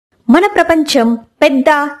మన ప్రపంచం పెద్ద,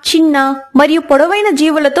 చిన్న మరియు పొడవైన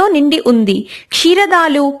జీవులతో నిండి ఉంది.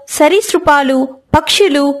 క్షీరదాలు, సరీసృపాలు,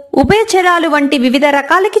 పక్షులు, ఉభయచరాలు వంటి వివిధ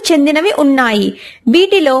రకాలకి చెందినవి ఉన్నాయి.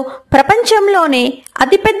 వీటిలో ప్రపంచంలోనే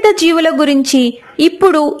అతిపెద్ద జీవుల గురించి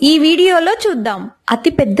ఇప్పుడు ఈ వీడియోలో చూద్దాం.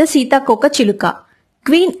 అతిపెద్ద సీతాకోకచిలుక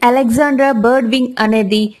క్వీన్ అలెగ్జాండ్రా బర్డ్ వింగ్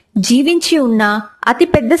అనేది జీవించి ఉన్న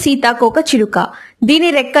అతిపెద్ద సీతాకోకచిలుక. దీని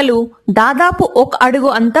రెక్కలు దాదాపు 1 అడుగు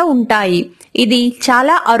అంతా ఉంటాయి. ఇది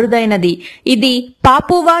చాలా అరుదైనది. ఇది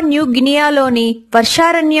పాపువా న్యూ గినియాలోని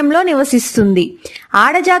వర్షారణ్యంలో నివసిస్తుంది.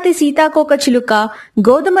 ఆడజాతి సీతాకోకచిలుక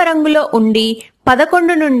గోధుమ రంగులో ఉండి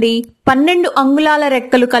 11 నుండి 12 అంగుళాల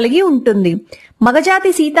రెక్కలు కలిగి ఉంటుంది.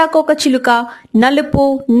 మగజాతి సీతాకోకచిలుక నలుపు,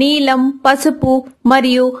 నీలం, పసుపు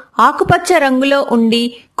మరియు ఆకుపచ్చ రంగులో ఉండి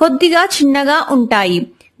కొద్దిగా చిన్నగా ఉంటాయి.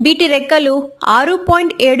 వీటి రెక్కలు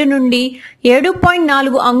 6.7 నుండి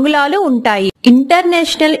 7.4 అంగుళాలు ఉంటాయి.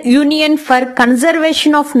 International union for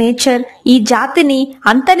conservation of nature ఈ జాతిని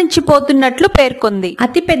అంతరించిపోతున్నట్లు పేర్కొంది.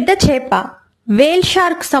 అతిపెద్ద చేప వేల్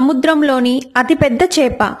షార్క్ సముద్రంలోని అతిపెద్ద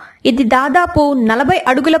చేప. ఇది దాదాపు 40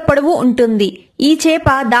 అడుగుల పొడవు ఉంటుంది. ఈ చేప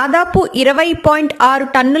దాదాపు 20.6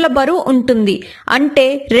 టన్నుల బరువు ఉంటుంది. అంటే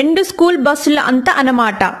 2 స్కూల్ బస్సుల అంత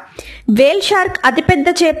అన్నమాట. వేల్ షార్క్ అతిపెద్ద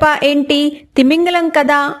చేప ఏంటి, తిమింగలం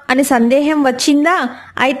కదా అని సందేహం వచ్చిందా?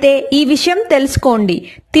 అయితే ఈ విషయం తెలుసుకోండి.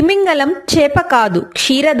 తిమింగలం చేప కాదు,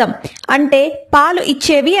 క్షీరదం అంటే పాలు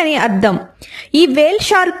ఇచ్చేవి అని అర్థం. ఈ వేల్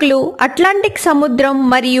షార్క్లు అట్లాంటిక్ సముద్రం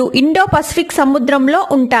మరియు ఇండో పసిఫిక్ సముద్రంలో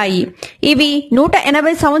ఉంటాయి. ఇవి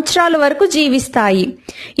 180 సంవత్సరాల వరకు జీవిస్తాయి.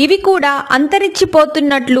 ఇవి కూడా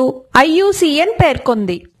అంతరించిపోతున్నట్లు IUCN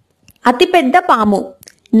పేర్కొంది. అతిపెద్ద పాము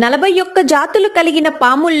 41 జాతులు కలిగిన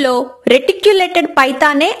పాముల్లో రెటిక్యులేటెడ్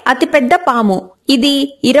పైథానే అతిపెద్ద పాము. ఇది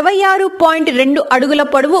 26.2 అడుగుల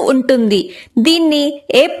పొడవు ఉంటుంది. దీన్ని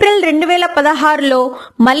ఏప్రిల్ 2016లో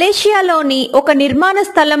మలేషియాలోని ఒక నిర్మాణ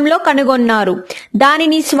స్థలంలో కనుగొన్నారు.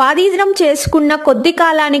 దానిని స్వాధీనం చేసుకున్న కొద్ది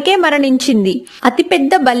కాలానికే మరణించింది.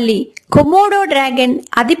 అతిపెద్ద బల్లి కొమోడో డ్రాగన్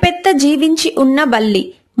అతిపెద్ద జీవించి ఉన్న బల్లి.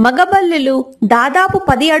 మగబల్లులు దాదాపు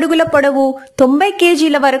 10 అడుగుల పొడవు, 90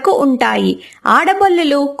 కేజీల వరకు ఉంటాయి.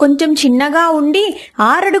 ఆడబల్లులు కొంచెం చిన్నగా ఉండి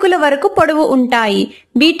 6 అడుగుల వరకు పొడవు ఉంటాయి.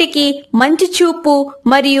 వీటికి మంచి చూపు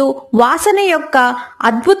మరియు వాసన యొక్క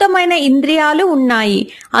అద్భుతమైన ఇంద్రియాలు ఉన్నాయి.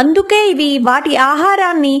 అందుకే ఇవి వాటి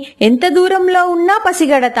ఆహారాన్ని ఎంత దూరంలో ఉన్నా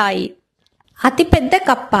పసిగడతాయి. అతిపెద్ద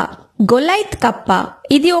కప్ప గొలైత్ కప్ప.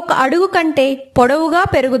 ఇది 1 అడుగు కంటే పొడవుగా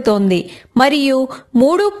పెరుగుతోంది మరియు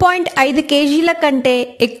 3.5 కేజీల కంటే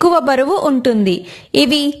ఎక్కువ బరువు ఉంటుంది.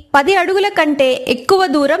 ఇవి 10 అడుగుల కంటే ఎక్కువ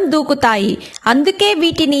దూరం దూకుతాయి. అందుకే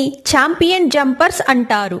వీటిని ఛాంపియన్ జంపర్స్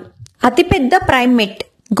అంటారు. అతిపెద్ద ప్రైమేట్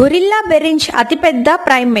గొరిల్లా బెరించ్ అతిపెద్ద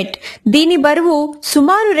ప్రైమేట్. దీని బరువు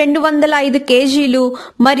సుమారు 205 కేజీలు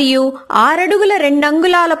మరియు 6 అడుగుల 2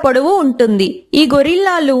 అంగుళాల పొడవు ఉంటుంది. ఈ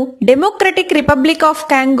గొరిల్లాలు democratic republic of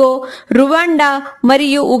Congo, Rwanda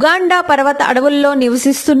మరియు ఉగాండా పర్వత అడవుల్లో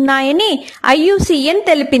నివసిస్తున్నాయని IUCN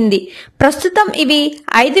తెలిపింది. ప్రస్తుతం ఇవి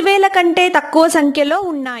 5,000 కంటే తక్కువ సంఖ్యలో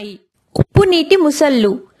ఉన్నాయి. ఉప్పు నీటి ముసళ్ళు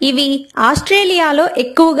ఇవి ఆస్ట్రేలియాలో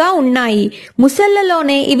ఎక్కువగా ఉన్నాయి.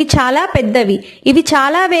 ముసళ్లలోనే ఇవి చాలా పెద్దవి. ఇవి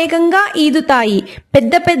చాలా వేగంగా ఈదుతాయి.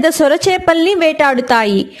 పెద్ద పెద్ద సొరచేపల్ని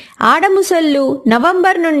వేటాడుతాయి. ఆడముసళ్ళు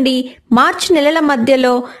నవంబర్ నుండి మార్చి నెలల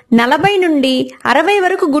మధ్యలో 40 నుండి 60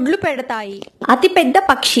 వరకు గుడ్లు పెడతాయి. అతిపెద్ద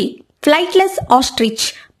పక్షి ఫ్లైట్లెస్ ఆస్ట్రిచ్.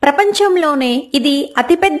 ప్రపంచంలోనే ఇది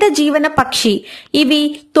అతిపెద్ద జీవన పక్షి. ఇవి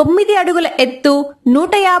 9 అడుగుల ఎత్తు,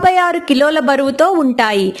 156 కిలోల బరువుతో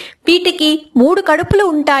ఉంటాయి. వీటికి 3 కడుపులు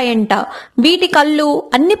ఉంటాయంట. వీటి కళ్ళు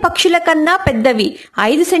అన్ని పక్షుల కన్నా పెద్దవి,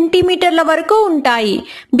 5 సెంటీమీటర్ల వరకు ఉంటాయి.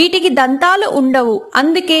 వీటికి దంతాలు ఉండవు.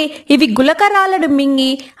 అందుకే ఇవి గులకరాలను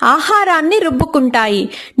మింగి ఆహారాన్ని రుబ్బుకుంటాయి.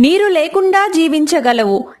 నీరు లేకుండా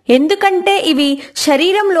జీవించగలవు. ఎందుకంటే ఇవి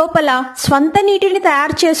శరీరం లోపల స్వంత నీటిని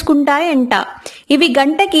తయారు చేసుకుంటాయంట. ఇవి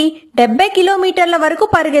గంటకి 70 కిలోమీటర్ల వరకు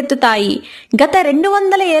పరిగెత్తుతాయి. గత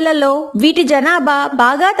 200 ఏళ్లలో వీటి జనాభా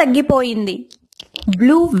బాగా తగ్గిపోయింది.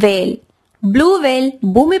 బ్లూ వేల్ బ్లూ వేల్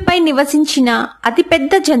భూమిపై నివసించిన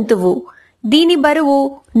అతిపెద్ద జంతువు. దీని బరువు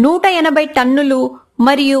 180 టన్నులు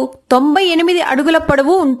మరియు 98 అడుగుల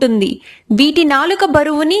పొడవు ఉంటుంది. వీటి నాలుక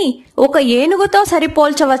బరువుని ఒక ఏనుగుతో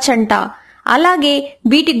సరిపోల్చవచ్చంట. అలాగే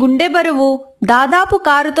వీటి గుండె బరువు దాదాపు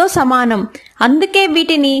కారుతో సమానం. అందుకే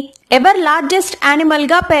వీటిని ఎవర్ లార్జెస్ట్ యానిమల్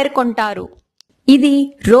గా పేర్కొంటారు. ఇది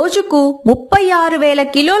రోజుకు 36,000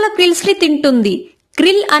 కిలోల క్రిల్స్ ని తింటుంది.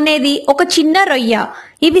 క్రిల్ అనేది ఒక చిన్న రొయ్య.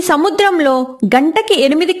 ఇవి సముద్రంలో గంటకి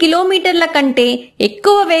 8 కిలోమీటర్ల కంటే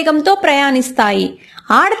ఎక్కువ వేగంతో ప్రయాణిస్తాయి.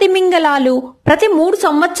 ఆడతిమింగలాలు ప్రతి 3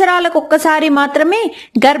 సంవత్సరాలకొక్కసారి మాత్రమే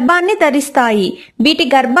గర్భాన్ని ధరిస్తాయి. వీటి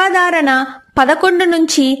గర్భధారణ 11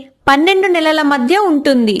 నుంచి 12 నెలల మధ్య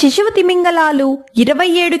ఉంటుంది. శిశువు తిమింగలాలు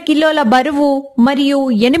 27 కిలోల బరువు మరియు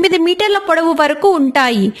 8 మీటర్ల పొడవు వరకు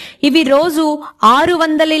ఉంటాయి. ఇవి రోజు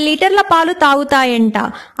 600 లీటర్ల పాలు తాగుతాయంట.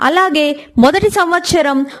 అలాగే మొదటి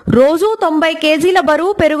సంవత్సరం రోజు 90 కేజీల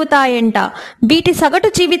బరువు పెరుగుతాయంట. వీటి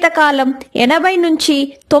సగటు జీవితకాలం 80 నుంచి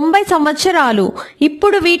 90 సంవత్సరాలు.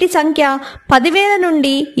 ఇప్పుడు వీటి సంఖ్య 10,000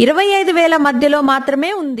 నుండి 25,000 మధ్యలో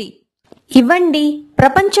మాత్రమే ఉంది. ఇవ్వండి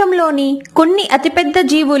ప్రపంచంలోని కొన్ని అతిపెద్ద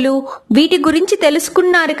జీవులు. వీటి గురించి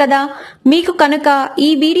తెలుసుకున్నారు కదా. మీకు కనుక ఈ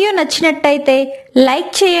వీడియో నచ్చినట్టయితే లైక్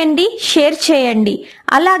చేయండి, షేర్ చేయండి.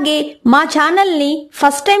 అలాగే మా ఛానల్ని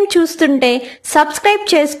ఫస్ట్ టైం చూస్తుంటే సబ్స్క్రైబ్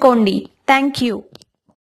చేసుకోండి. Thank you.